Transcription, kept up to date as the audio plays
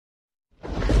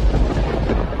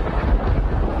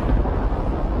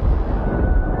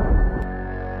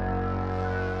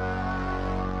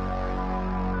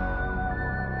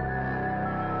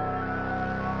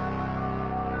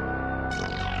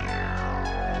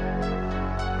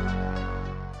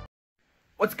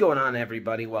What's going on,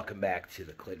 everybody? Welcome back to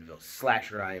the Clintonville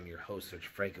Slasher. I am your host, Sir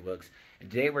Frankie Wilkes, and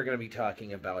today we're going to be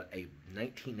talking about a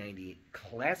 1990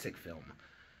 classic film,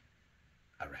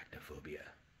 Arachnophobia.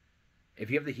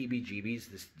 If you have the heebie-jeebies,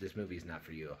 this movie is not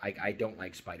for you. I don't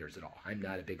like spiders at all. I'm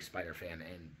not a big spider fan,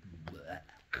 and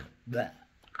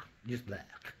just blah.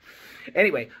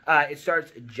 Anyway, it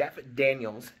stars Jeff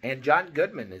Daniels, and John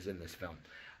Goodman is in this film.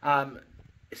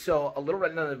 So a little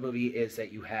rundown of the movie is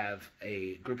that you have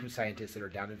a group of scientists that are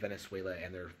down in Venezuela,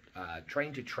 and they're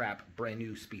trying to trap brand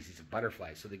new species of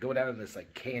butterflies. So they go down in this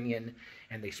like canyon,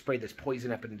 and they spray this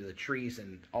poison up into the trees,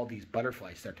 and all these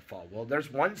butterflies start to fall. Well, there's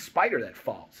one spider that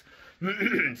falls.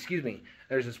 Excuse me.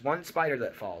 There's this one spider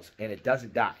that falls, and it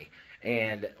doesn't die.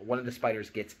 And one of the spiders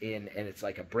gets in, and it's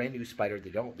like a brand new spider.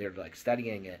 They're like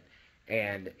studying it.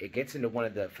 And it gets into one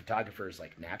of the photographer's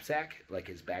like knapsack, like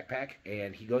his backpack,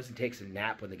 and he goes and takes a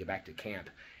nap when they get back to camp,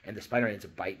 and the spider ends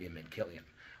up biting him and killing him.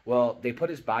 Well, they put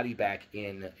his body back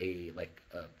in a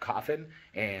coffin,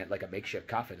 and like a makeshift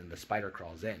coffin, and the spider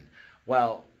crawls in.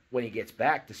 Well, when he gets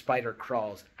back, the spider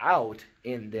crawls out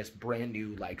in this brand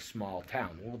new like small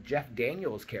town. Well, Jeff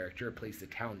Daniels' character plays the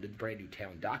brand new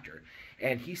town doctor,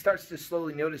 and he starts to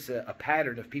slowly notice a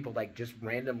pattern of people like just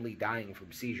randomly dying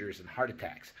from seizures and heart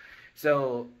attacks.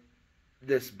 So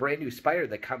this brand new spider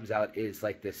that comes out is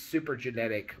like this super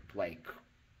genetic, like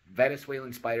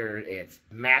Venezuelan spider. It's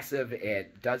massive.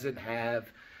 It doesn't have,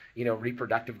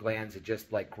 reproductive glands. It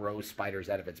just like grows spiders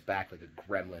out of its back like a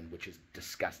gremlin, which is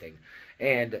disgusting.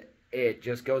 And it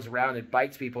just goes around and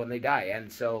bites people and they die.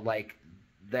 And so like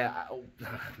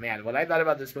man, what I thought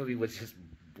about this movie was just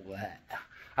bleh.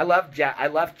 I love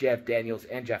Jeff Daniels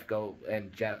and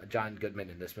John Goodman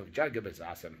in this movie. John Goodman's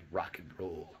awesome. Rock and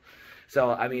roll.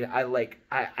 So, I mean,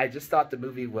 I just thought the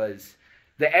movie was,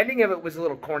 the ending of it was a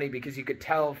little corny because you could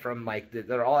tell from, like,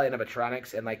 they're all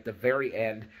animatronics, and, like, the very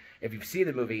end, if you've seen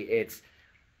the movie, it's,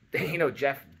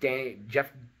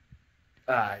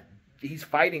 he's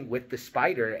fighting with the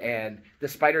spider, and the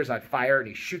spider's on fire, and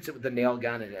he shoots it with the nail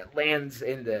gun, and it lands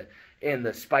in the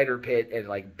spider pit and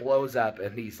like blows up,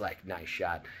 and he's like, nice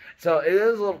shot. So it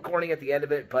is a little corny at the end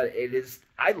of it, but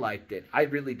I liked it. I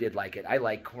really did like it. I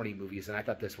like corny movies, and I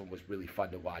thought this one was really fun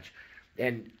to watch.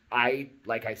 And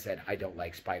like I said, I don't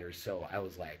like spiders, so I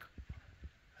was like,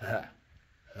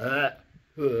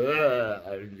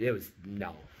 it was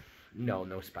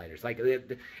no spiders. Like,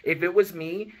 if it was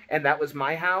me and that was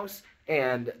my house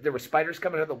and there were spiders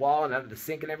coming out of the wall and out of the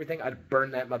sink and everything, I'd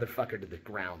burn that motherfucker to the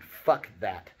ground. Fuck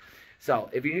that. So,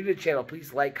 if you're new to the channel,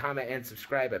 please like, comment, and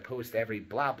subscribe. I post every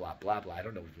blah, blah, blah, blah. I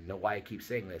don't even know why I keep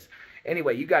saying this.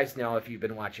 Anyway, you guys know, if you've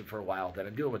been watching for a while, that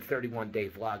I'm doing a 31-day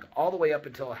vlog all the way up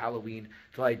until Halloween,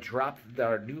 until I drop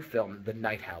our new film, The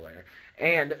Night Howler,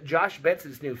 and Josh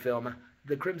Benson's new film,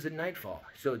 The Crimson Nightfall.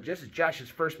 So, this is Josh's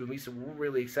first movie, so we're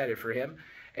really excited for him.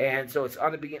 And so, it's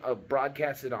on to be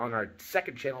broadcasted on our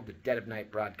second channel, The Dead of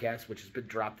Night broadcast, which has been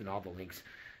dropped in all the links,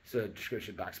 so the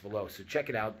description box below. So, check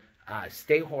it out.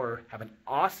 Stay horror. Have an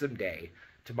awesome day.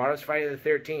 Tomorrow's Friday the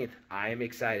 13th. I am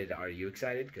excited. Are you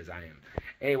excited? Because I am.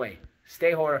 Anyway,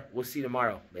 stay horror. We'll see you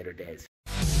tomorrow. Later days.